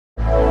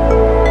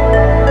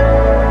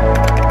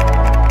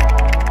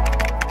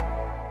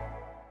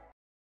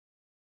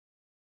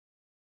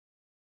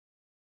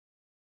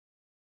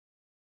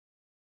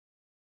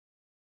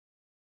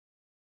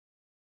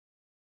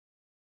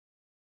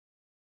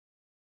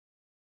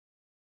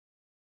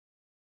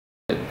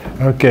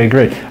Okay,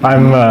 great.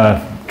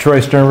 I'm Troy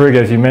Sternberg,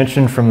 as you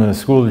mentioned, from the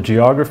School of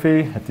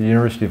Geography at the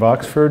University of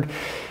Oxford.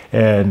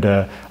 And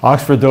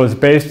Oxford, though it's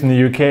based in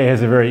the UK,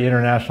 has a very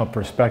international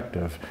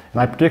perspective.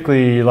 And I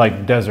particularly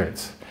like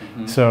deserts.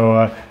 Mm-hmm.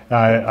 So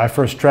I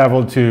first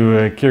traveled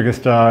to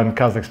Kyrgyzstan,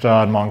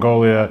 Kazakhstan,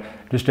 Mongolia,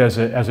 just as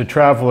a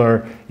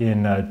traveler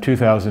in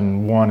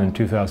 2001 and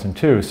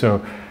 2002.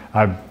 So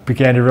I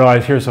began to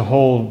realize here's a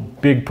whole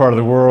big part of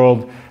the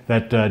world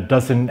that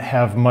doesn't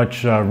have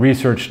much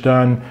research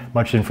done,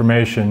 much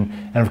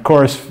information. And of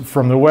course,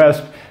 from the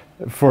West,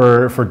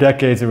 for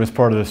decades it was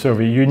part of the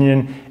Soviet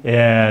Union,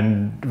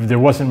 and there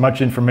wasn't much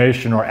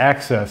information or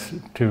access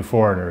to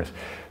foreigners.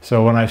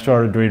 So when I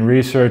started doing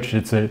research,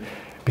 it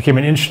became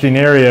an interesting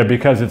area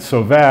because it's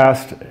so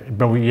vast,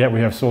 but yet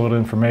we have so little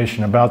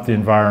information about the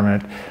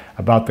environment,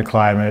 about the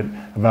climate,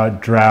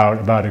 about drought,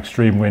 about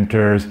extreme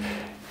winters.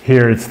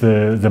 Here it's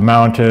the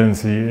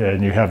mountains,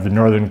 and you have the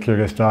northern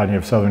Kyrgyzstan, you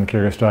have southern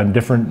Kyrgyzstan,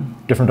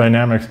 different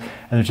dynamics,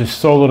 and there's just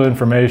so little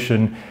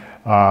information.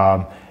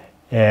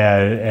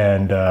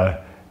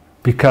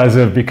 Because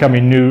of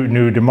becoming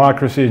new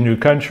democracies, new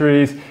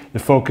countries, the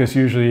focus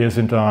usually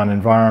isn't on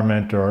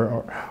environment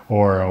or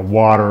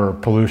water or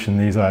pollution,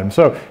 these items.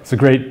 So it's a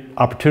great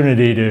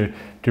opportunity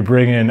to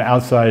bring in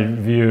outside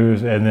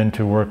views and then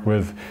to work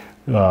with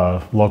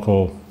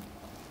local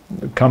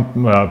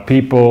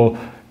people,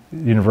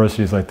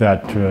 universities like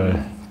that,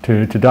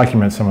 to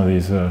document some of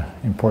these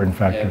important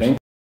factors. Yeah,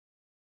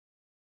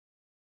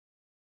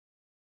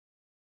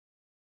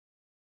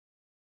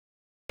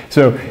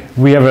 so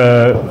we have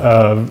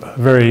a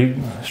very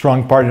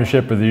strong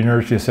partnership with the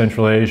University of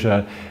Central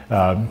Asia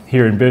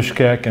here in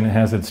Bishkek, and it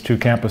has its two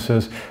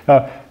campuses.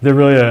 They're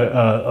really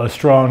a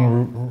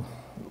strong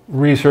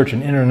research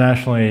and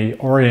internationally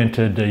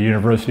oriented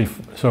university,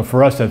 so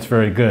for us that's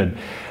very good.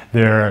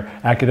 Their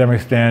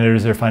academic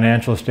standards, their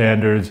financial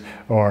standards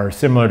are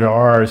similar to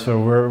ours, so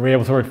we're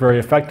able to work very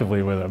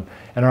effectively with them.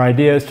 And our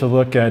idea is to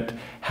look at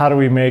how do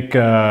we make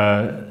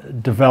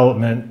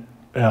development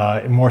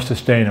more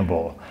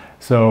sustainable.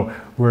 So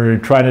we're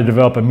trying to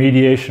develop a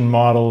mediation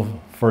model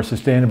for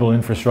sustainable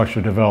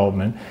infrastructure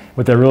development.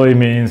 What that really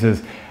means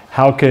is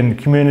how can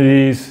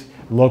communities,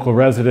 local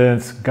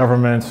residents,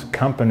 governments,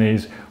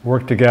 companies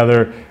work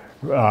together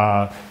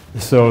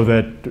so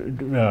that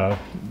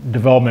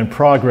development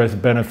progress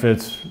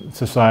benefits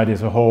society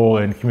as a whole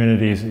and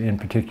communities in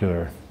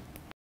particular.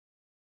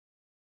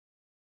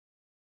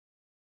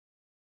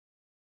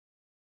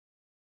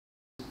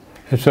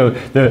 And so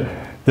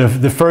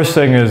the first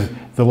thing is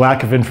the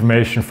lack of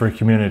information for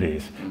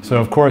communities. So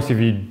of course, if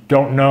you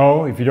don't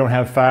know, if you don't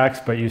have facts,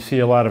 but you see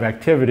a lot of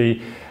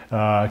activity,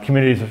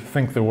 communities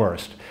think the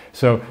worst.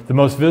 So the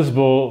most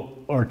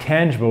visible or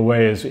tangible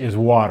way is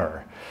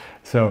water.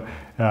 So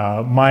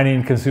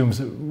mining consumes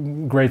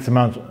great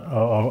amounts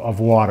of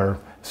water.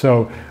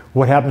 So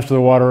what happens to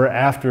the water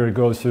after it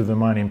goes through the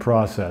mining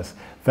process?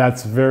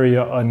 That's very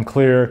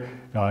unclear.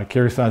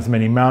 Kyrgyzstan has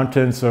many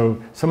mountains, so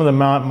some of the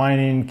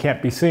mining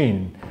can't be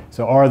seen.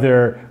 So are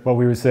there what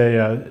we would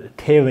say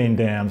tailing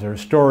dams or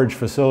storage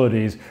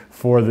facilities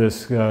for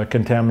this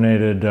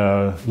contaminated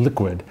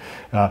liquid?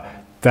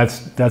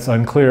 That's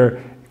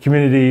unclear.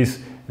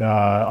 Communities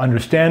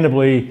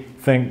understandably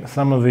think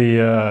some of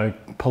the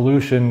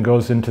pollution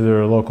goes into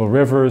their local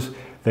rivers.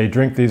 They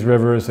drink these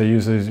rivers, they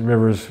use these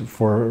rivers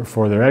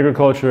for their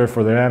agriculture,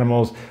 for their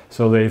animals,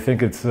 so they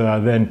think it's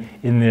then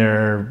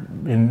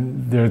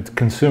they're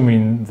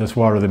consuming this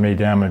water that may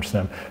damage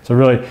them. So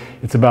really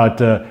it's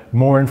about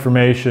more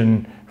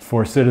information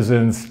for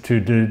citizens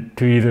to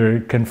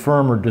either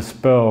confirm or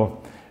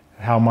dispel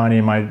how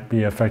mining might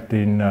be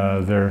affecting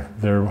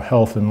their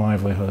health and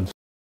livelihoods.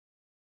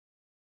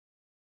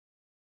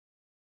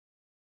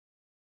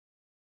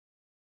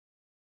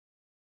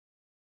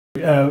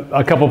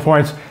 A couple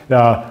points.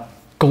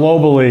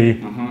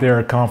 Globally, there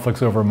are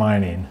conflicts over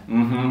mining.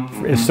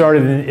 It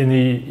started in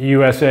the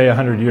USA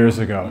 100 years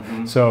ago,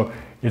 so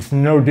it's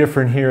no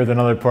different here than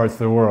other parts of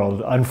the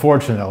world,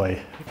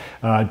 unfortunately.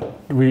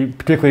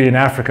 Particularly in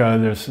Africa,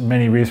 there's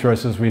many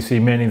resources. We see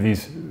many of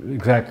these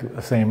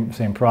exact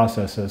same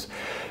processes.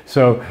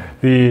 So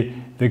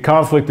the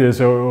conflict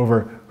is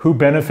over who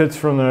benefits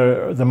from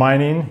the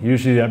mining.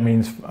 Usually that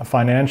means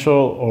financial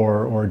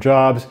or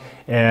jobs,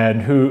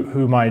 and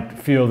who might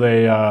feel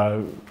they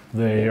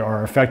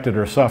are affected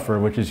or suffer,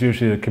 which is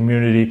usually the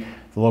community,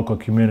 the local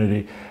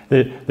community.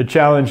 The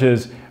challenge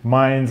is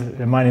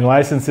mining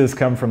licenses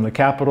come from the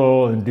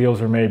capital, and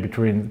deals are made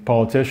between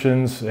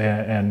politicians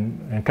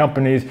and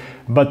companies,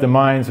 but the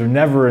mines are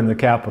never in the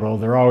capital.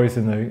 They're always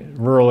in the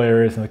rural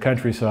areas in the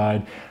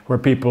countryside where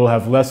people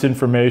have less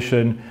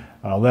information,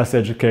 less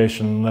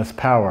education, less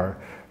power.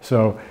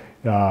 So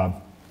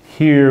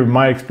here,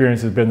 my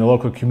experience has been the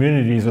local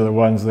communities are the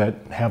ones that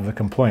have the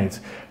complaints.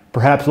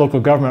 Perhaps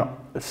local government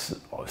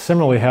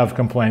similarly have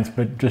complaints,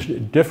 but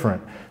just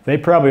different. They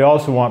probably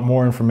also want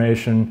more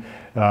information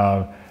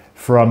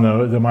from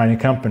the mining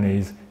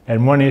companies.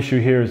 And one issue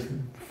here is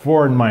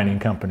foreign mining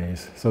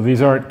companies. So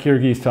these aren't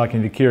Kyrgyz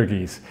talking to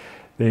Kyrgyz.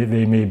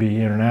 They may be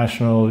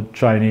international,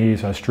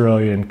 Chinese,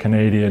 Australian,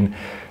 Canadian.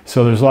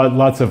 So there's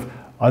lots of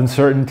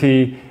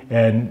uncertainty,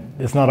 and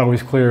it's not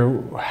always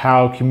clear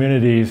how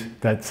communities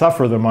that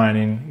suffer the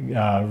mining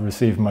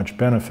receive much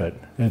benefit.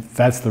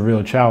 That's the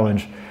real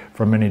challenge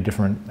from many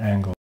different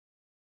angles.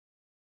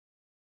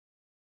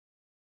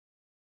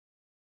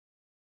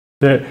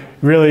 The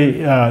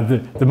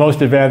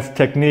most advanced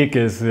technique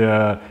is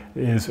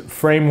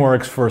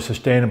frameworks for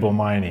sustainable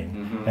mining.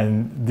 Mm-hmm.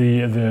 And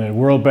the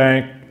World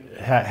Bank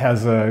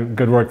has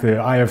good work, the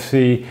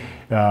IFC,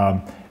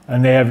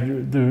 and they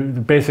have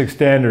the basic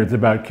standards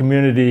about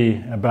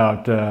community,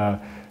 about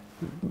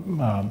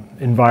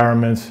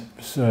environments,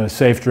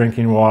 safe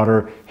drinking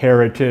water,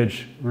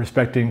 heritage,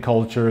 respecting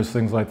cultures,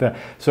 things like that.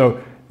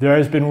 So there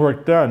has been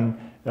work done,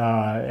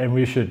 and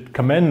we should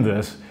commend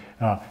this.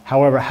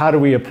 However, how do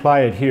we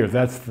apply it here?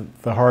 That's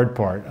the hard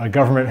part. A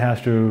government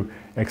has to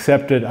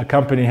accept it, a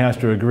company has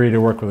to agree to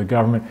work with the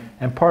government,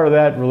 and part of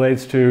that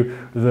relates to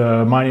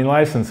the mining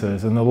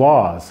licenses and the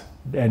laws.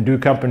 And do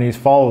companies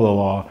follow the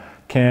law?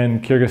 Can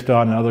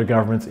Kyrgyzstan and other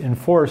governments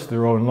enforce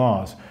their own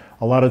laws?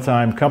 A lot of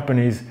time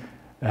companies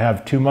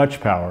have too much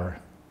power.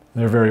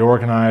 They're very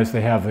organized,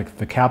 they have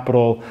the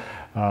capital,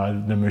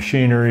 the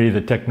machinery,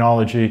 the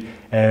technology,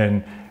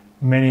 and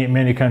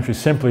many countries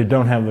simply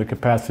don't have the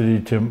capacity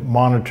to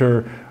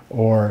monitor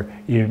or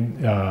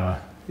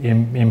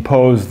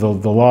impose the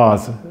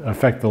laws,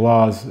 affect the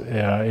laws,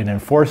 and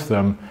enforce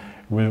them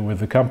with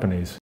the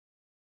companies.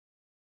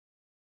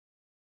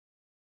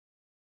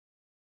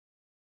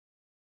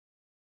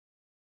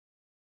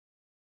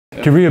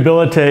 To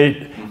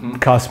rehabilitate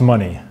costs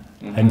money.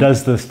 And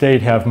does the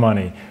state have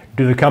money?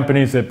 Do the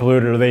companies that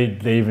pollute, or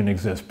they even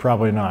exist?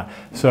 Probably not.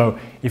 So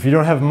if you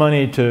don't have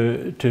money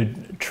to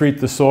treat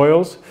the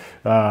soils,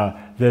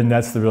 then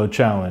that's the real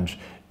challenge.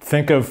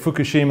 Think of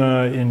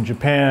Fukushima in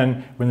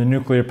Japan when the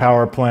nuclear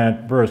power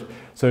plant burst.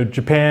 So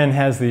Japan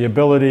has the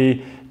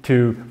ability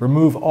to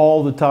remove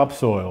all the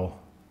topsoil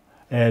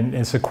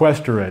and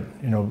sequester it,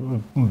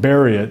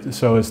 bury it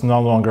so it's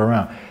no longer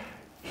around.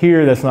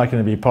 Here, that's not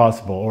going to be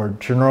possible, or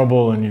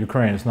Chernobyl in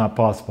Ukraine, it's not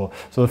possible.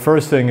 So the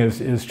first thing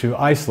is to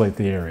isolate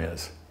the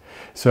areas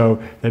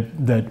so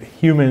that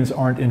humans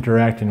aren't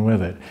interacting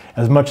with it.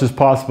 As much as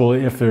possible,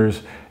 if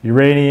there's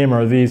uranium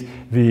or the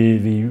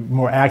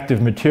more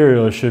active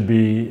material should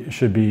be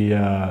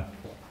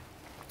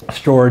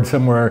stored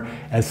somewhere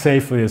as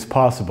safely as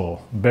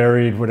possible,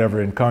 buried,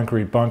 whatever, in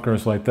concrete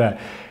bunkers like that.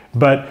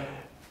 But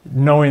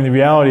knowing the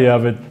reality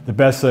of it, the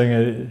best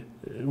thing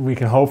we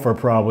can hope for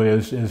probably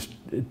is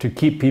to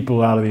keep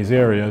people out of these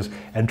areas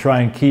and try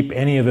and keep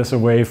any of this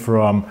away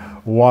from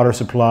water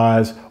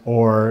supplies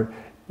or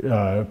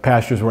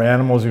pastures where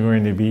animals are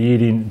going to be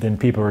eating than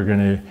people are going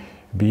to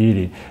be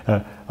eating.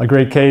 A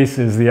great case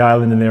is the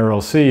island in the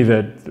Aral Sea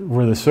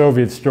where the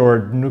Soviets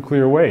stored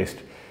nuclear waste.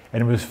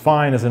 And it was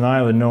fine as an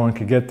island, no one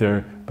could get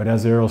there, but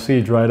as the Aral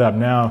Sea dried up,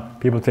 now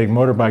people take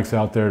motorbikes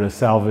out there to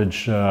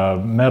salvage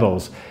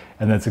metals,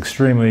 and that's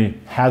extremely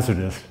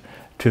hazardous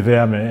to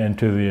them and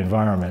to the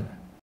environment.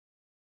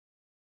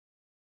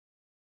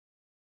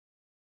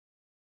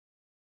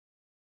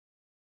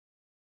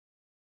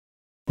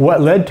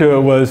 What led to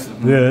it was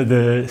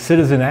the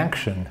citizen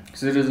action.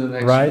 Citizen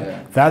action, right?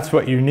 Yeah. That's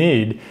what you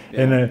need.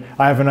 Yeah. And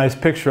I have a nice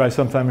picture I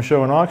sometimes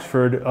show in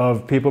Oxford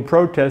of people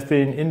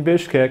protesting in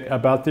Bishkek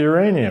about the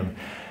uranium.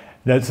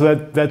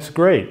 That's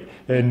great,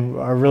 and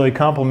I really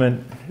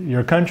compliment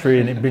your country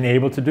in being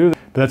able to do that.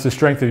 But that's the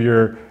strength of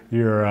your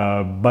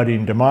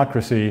budding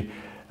democracy.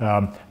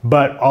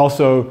 But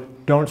also,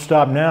 don't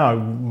stop now.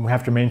 We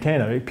have to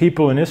maintain it.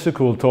 People in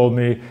Issyk told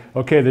me,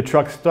 okay, the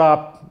trucks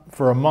stopped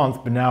for a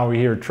month, but now we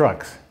hear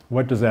trucks.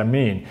 What does that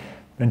mean?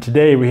 And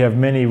today we have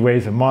many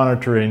ways of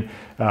monitoring,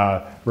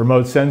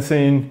 remote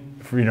sensing,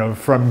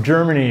 from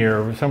Germany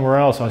or somewhere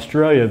else,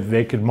 Australia,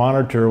 they could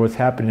monitor what's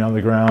happening on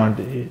the ground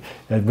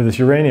with this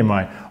uranium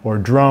mine, or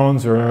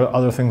drones or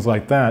other things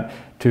like that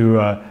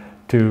to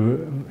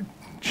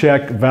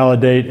check,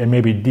 validate, and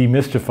maybe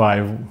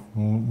demystify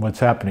what's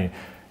happening.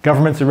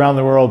 Governments around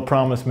the world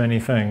promise many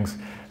things,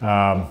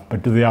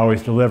 but do they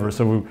always deliver?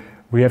 So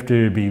we have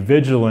to be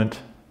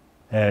vigilant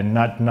and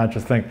not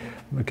just think,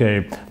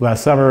 okay,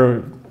 last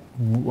summer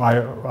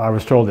I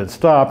was told it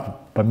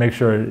stopped, but make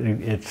sure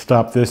it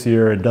stopped this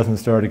year, it doesn't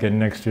start again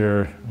next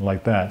year,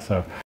 like that.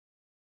 So.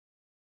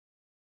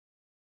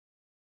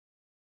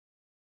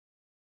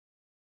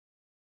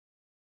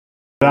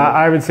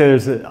 I would say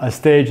there's a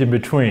stage in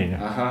between.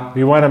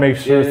 We want to make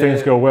sure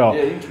things go well.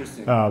 Yeah,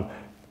 interesting.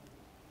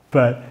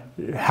 But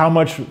how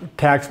much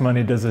tax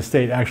money does the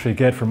state actually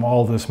get from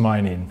all this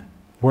mining?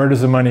 Where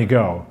does the money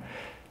go?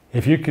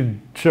 If you could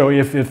show,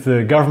 if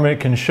the government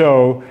can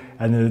show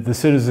and the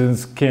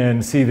citizens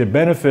can see the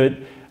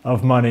benefit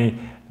of money,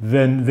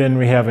 then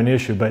we have an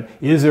issue. But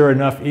is there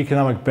enough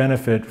economic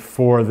benefit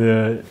for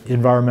the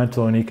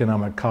environmental and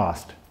economic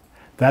cost?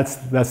 That's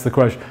the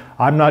question.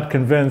 I'm not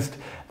convinced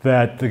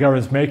that the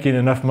government's making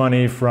enough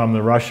money from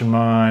the Russian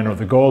mine or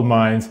the gold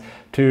mines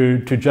to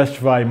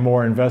justify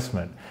more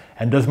investment.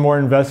 And does more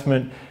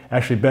investment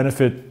actually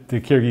benefit the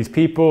Kyrgyz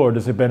people, or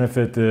does it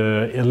benefit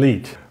the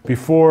elite?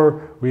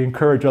 Before we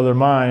encourage other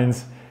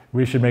minds,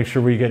 we should make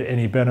sure we get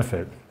any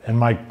benefit. And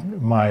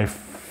my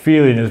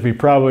feeling is we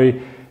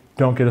probably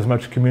don't get as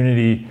much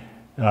community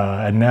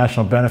and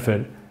national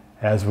benefit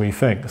as we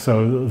think.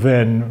 So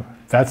then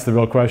that's the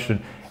real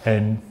question.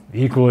 And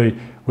equally,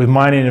 with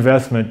mining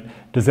investment,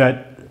 does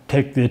that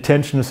take the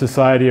attention of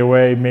society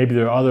away? Maybe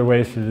there are other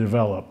ways to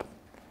develop.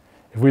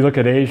 If we look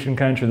at Asian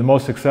countries, the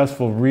most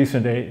successful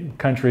recent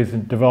countries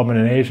in development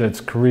in Asia,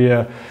 it's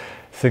Korea,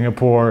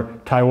 Singapore,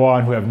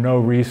 Taiwan, who have no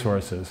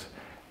resources.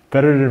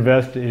 Better to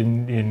invest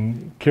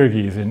in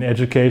Kyrgyz, in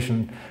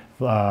education,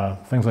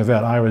 things like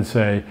that, I would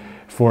say,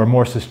 for a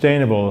more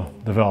sustainable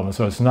development.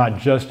 So it's not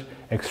just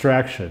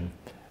extraction.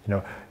 You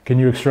know, can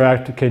you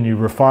extract, can you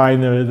refine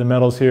the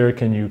metals here?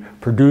 Can you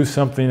produce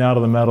something out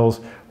of the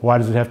metals? Why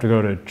does it have to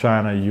go to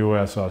China,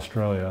 US,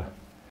 Australia?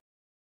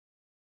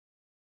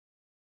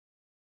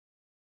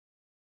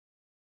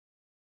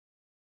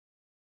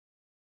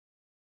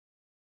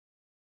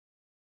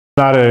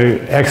 Not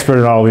an expert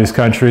in all these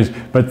countries,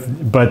 but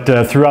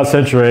throughout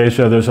Central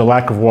Asia there's a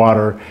lack of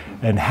water,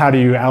 and how do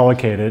you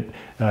allocate it?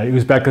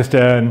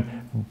 Uzbekistan,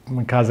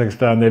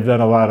 Kazakhstan, they've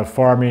done a lot of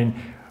farming.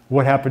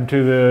 What happened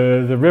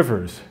to the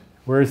rivers?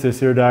 Where is the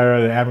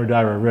Sirdarya, the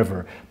Amudarya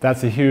River?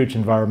 That's a huge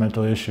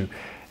environmental issue.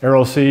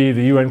 Aral Sea,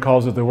 the UN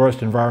calls it the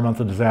worst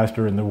environmental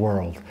disaster in the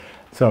world.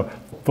 So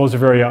those are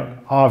very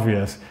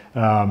obvious.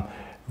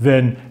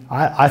 Then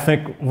I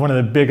think one of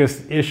the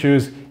biggest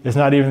issues is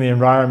not even the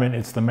environment,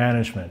 it's the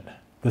management.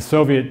 The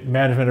Soviet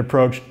management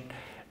approach,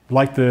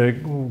 like the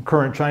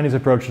current Chinese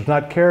approach, does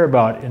not care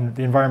about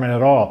the environment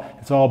at all.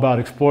 It's all about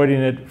exploiting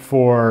it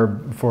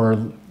for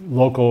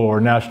local or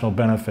national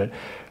benefit.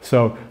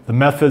 So the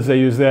methods they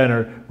use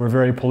then were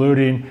very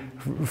polluting,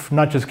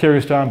 not just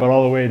Kyrgyzstan, but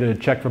all the way to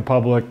Czech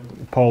Republic,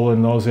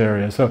 Poland, those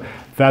areas. So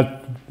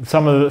that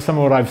some of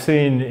what I've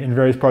seen in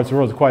various parts of the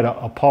world is quite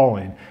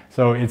appalling.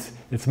 So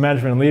it's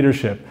management and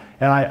leadership.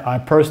 And I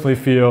personally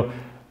feel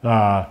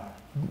the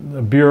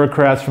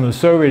bureaucrats from the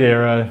Soviet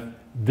era,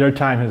 their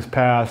time has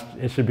passed.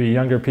 It should be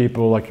younger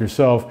people like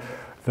yourself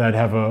that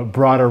have a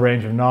broader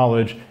range of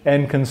knowledge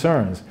and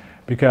concerns.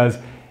 Because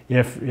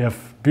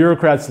if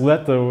bureaucrats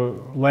let the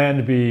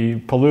land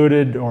be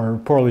polluted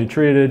or poorly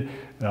treated,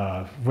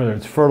 whether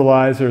it's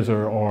fertilizers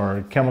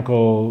or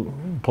chemical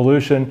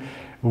pollution,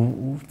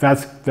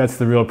 that's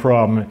the real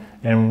problem.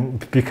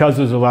 And because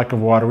there's a lack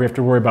of water, we have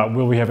to worry about,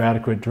 will we have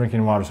adequate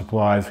drinking water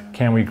supplies?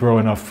 Can we grow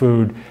enough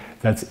food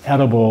that's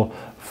edible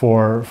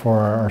for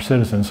our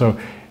citizens? So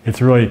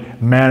it's really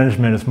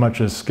management as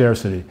much as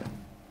scarcity.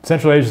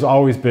 Central Asia has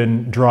always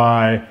been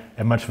dry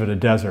and much of it a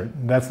desert.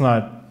 That's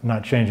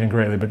not changing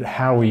greatly, but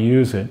how we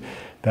use it,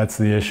 that's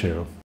the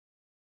issue.